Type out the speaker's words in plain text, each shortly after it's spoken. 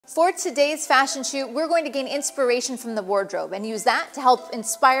For today's fashion shoot, we're going to gain inspiration from the wardrobe and use that to help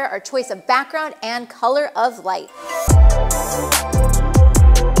inspire our choice of background and color of light.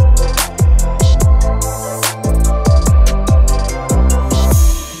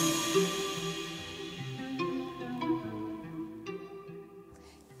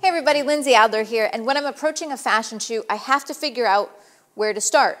 Hey everybody, Lindsay Adler here, and when I'm approaching a fashion shoot, I have to figure out where to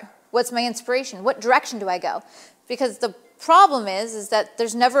start. What's my inspiration? What direction do I go? Because the problem is that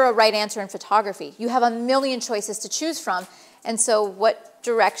there's never a right answer in photography. You have a million choices to choose from, and so what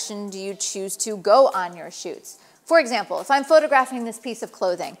direction do you choose to go on your shoots? For example, if I'm photographing this piece of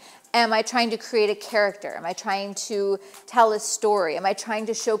clothing, am I trying to create a character? Am I trying to tell a story? Am I trying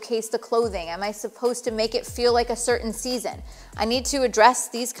to showcase the clothing? Am I supposed to make it feel like a certain season? I need to address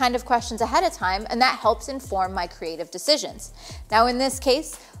these kind of questions ahead of time, and that helps inform my creative decisions. Now in this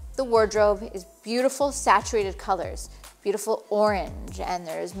case, the wardrobe is beautiful saturated colors, beautiful orange, and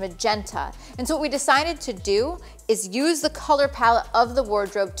there's magenta. And so what we decided to do is use the color palette of the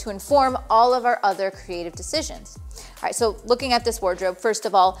wardrobe to inform all of our other creative decisions. All right, so looking at this wardrobe, first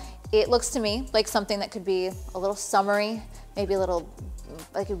of all, it looks to me like something that could be a little summery, maybe a little,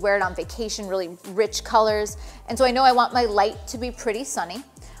 I could wear it on vacation, really rich colors. And so I know I want my light to be pretty sunny.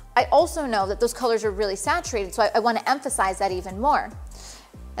 I also know that those colors are really saturated, so I want to emphasize that even more.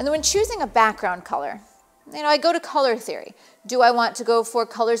 And then when choosing a background color, I go to color theory. Do I want to go for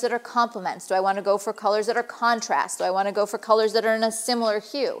colors that are complements? Do I want to go for colors that are contrast? Do I want to go for colors that are in a similar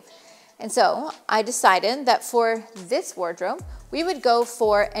hue? And so I decided that for this wardrobe, we would go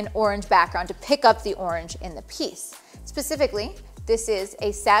for an orange background to pick up the orange in the piece. Specifically, this is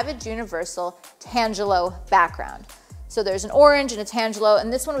a Savage Universal Tangelo background. So there's an orange and a Tangelo,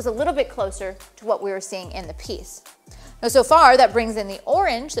 and this one was a little bit closer to what we were seeing in the piece. Now so far that brings in the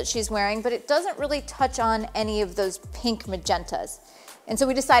orange that she's wearing, but it doesn't really touch on any of those pink magentas. And so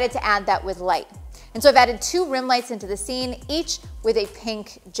we decided to add that with light. And so I've added 2 rim lights into the scene, each with a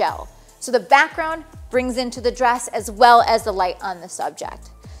pink gel. So the background brings into the dress as well as the light on the subject.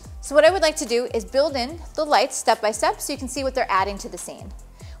 So what I would like to do is build in the lights step by step so you can see what they're adding to the scene.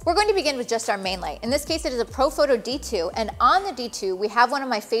 We're going to begin with just our main light. In this case, it is a Profoto D2, and on the D2, we have one of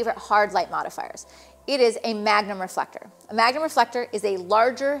my favorite hard light modifiers. It is a Magnum reflector. A Magnum reflector is a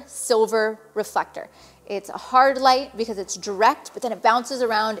larger silver reflector. It's a hard light because it's direct, but then it bounces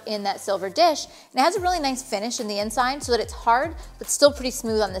around in that silver dish, and it has a really nice finish in the inside so that it's hard, but still pretty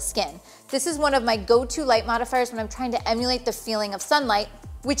smooth on the skin. This is one of my go-to light modifiers when I'm trying to emulate the feeling of sunlight,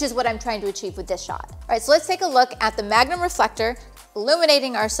 which is what I'm trying to achieve with this shot. All right, so let's take a look at the Magnum reflector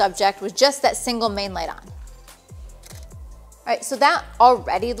illuminating our subject with just that single main light on. All right, so that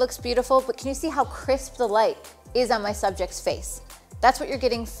already looks beautiful, but can you see how crisp the light is on my subject's face? That's what you're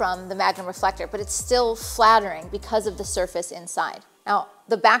getting from the Magnum reflector, but it's still flattering because of the surface inside. Now,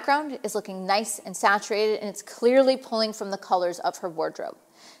 the background is looking nice and saturated, and it's clearly pulling from the colors of her wardrobe.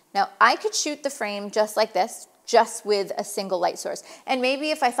 Now, I could shoot the frame just like this, just with a single light source. And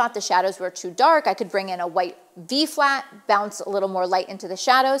maybe if I thought the shadows were too dark, I could bring in a white V-flat, bounce a little more light into the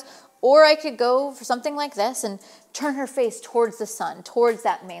shadows, or I could go for something like this and turn her face towards the sun, towards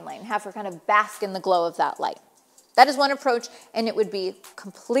that main light, and have her kind of bask in the glow of that light. That is one approach, and it would be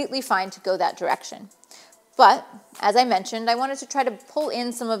completely fine to go that direction. But, as I mentioned, I wanted to try to pull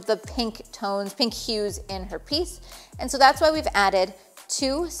in some of the pink tones, pink hues in her piece, and so that's why we've added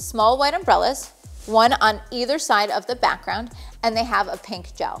 2 small white umbrellas, one on either side of the background, and they have a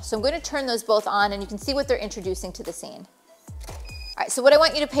pink gel. So I'm going to turn those both on, and you can see what they're introducing to the scene. All right, so what I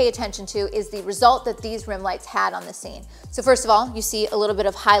want you to pay attention to is the result that these rim lights had on the scene. So first of all, you see a little bit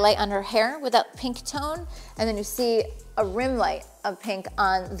of highlight on her hair with that pink tone, and then you see a rim light of pink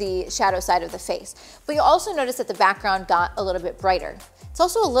on the shadow side of the face. But you'll also notice that the background got a little bit brighter. It's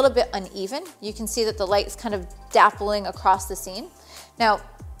also a little bit uneven. You can see that the light is kind of dappling across the scene. Now,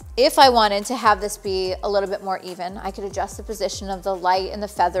 if I wanted to have this be a little bit more even, I could adjust the position of the light and the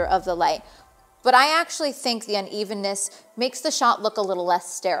feather of the light. But I actually think the unevenness makes the shot look a little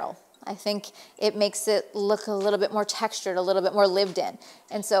less sterile. I think it makes it look a little bit more textured, a little bit more lived in.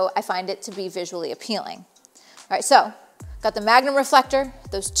 And so I find it to be visually appealing. All right, so got the Magnum reflector,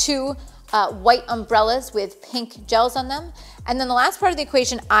 those 2 white umbrellas with pink gels on them. And then the last part of the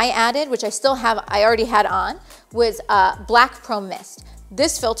equation I added, which I already had on, was Black Pro Mist.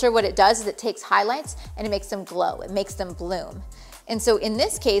 This filter, what it does is it takes highlights and it makes them glow, it makes them bloom. And so in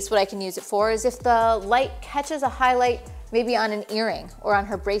this case, what I can use it for is if the light catches a highlight maybe on an earring or on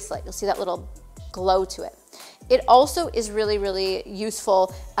her bracelet, you'll see that little glow to it. It also is really, really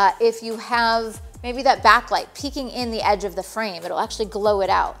useful if you have maybe that backlight peeking in the edge of the frame. It'll actually glow it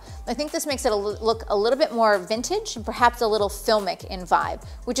out. I think this makes it look a little bit more vintage and perhaps a little filmic in vibe,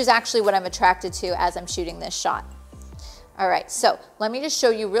 which is actually what I'm attracted to as I'm shooting this shot. All right, so let me just show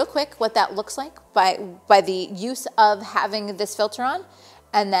you real quick what that looks like by the use of having this filter on,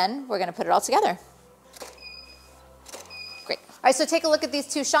 and then we're gonna put it all together. Great. All right, so take a look at these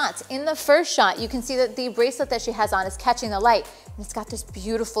two shots. In the first shot, you can see that the bracelet that she has on is catching the light, and it's got this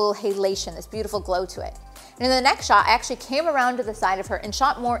beautiful halation, this beautiful glow to it. And in the next shot, I actually came around to the side of her and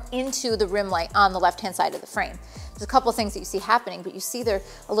shot more into the rim light on the left-hand side of the frame. There's a couple things that you see happening, but you see there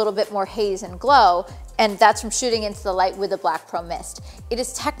a little bit more haze and glow, and that's from shooting into the light with the Black Pro Mist. It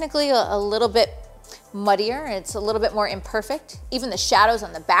is technically a little bit muddier, it's a little bit more imperfect. Even the shadows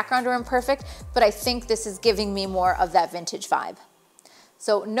on the background are imperfect, but I think this is giving me more of that vintage vibe.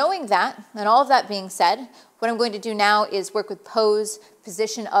 So knowing that, and all of that being said, what I'm going to do now is work with pose,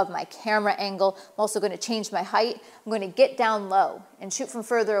 position of my camera angle. I'm also going to change my height. I'm going to get down low and shoot from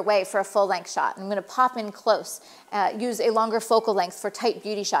further away for a full length shot. I'm going to pop in close, use a longer focal length for tight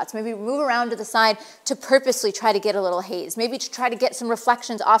beauty shots. Maybe move around to the side to purposely try to get a little haze. Maybe to try to get some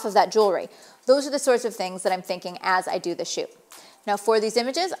reflections off of that jewelry. Those are the sorts of things that I'm thinking as I do the shoot. Now for these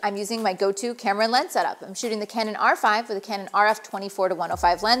images, I'm using my go-to camera and lens setup. I'm shooting the Canon R5 with a Canon RF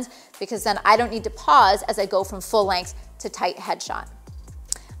 24-105 lens because then I don't need to pause as I go from full length to tight headshot.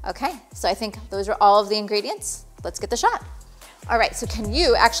 Okay, so I think those are all of the ingredients. Let's get the shot. All right, so can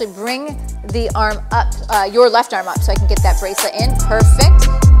you actually bring the arm up, your left arm up so I can get that bracelet in? Perfect.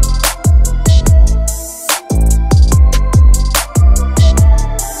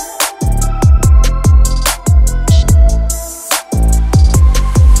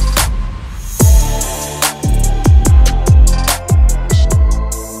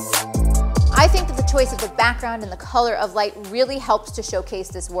 Choice of the background and the color of light really helps to showcase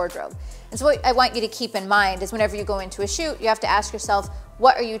this wardrobe. And so what I want you to keep in mind is whenever you go into a shoot, you have to ask yourself,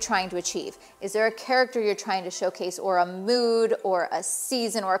 what are you trying to achieve? Is there a character you're trying to showcase, or a mood, or a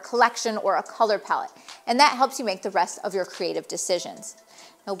season, or a collection, or a color palette? And that helps you make the rest of your creative decisions.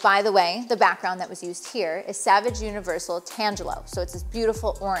 Now, by the way, the background that was used here is Savage Universal Tangelo, so it's this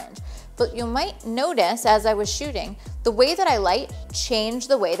beautiful orange. But you might notice as I was shooting, the way that I light changed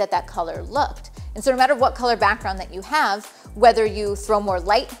the way that that color looked. And so no matter what color background that you have, whether you throw more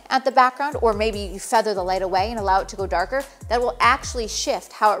light at the background or maybe you feather the light away and allow it to go darker, that will actually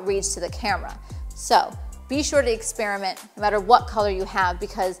shift how it reads to the camera. So be sure to experiment no matter what color you have,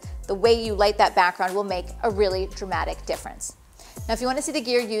 because the way you light that background will make a really dramatic difference. Now, if you want to see the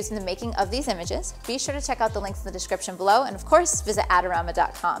gear used in the making of these images, be sure to check out the links in the description below, and of course, visit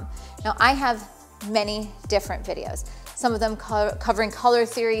adorama.com. Now, I have many different videos, some of them covering color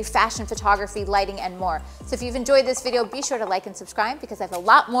theory, fashion photography, lighting, and more. So if you've enjoyed this video, be sure to like and subscribe because I have a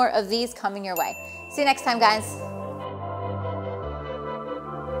lot more of these coming your way. See you next time, guys.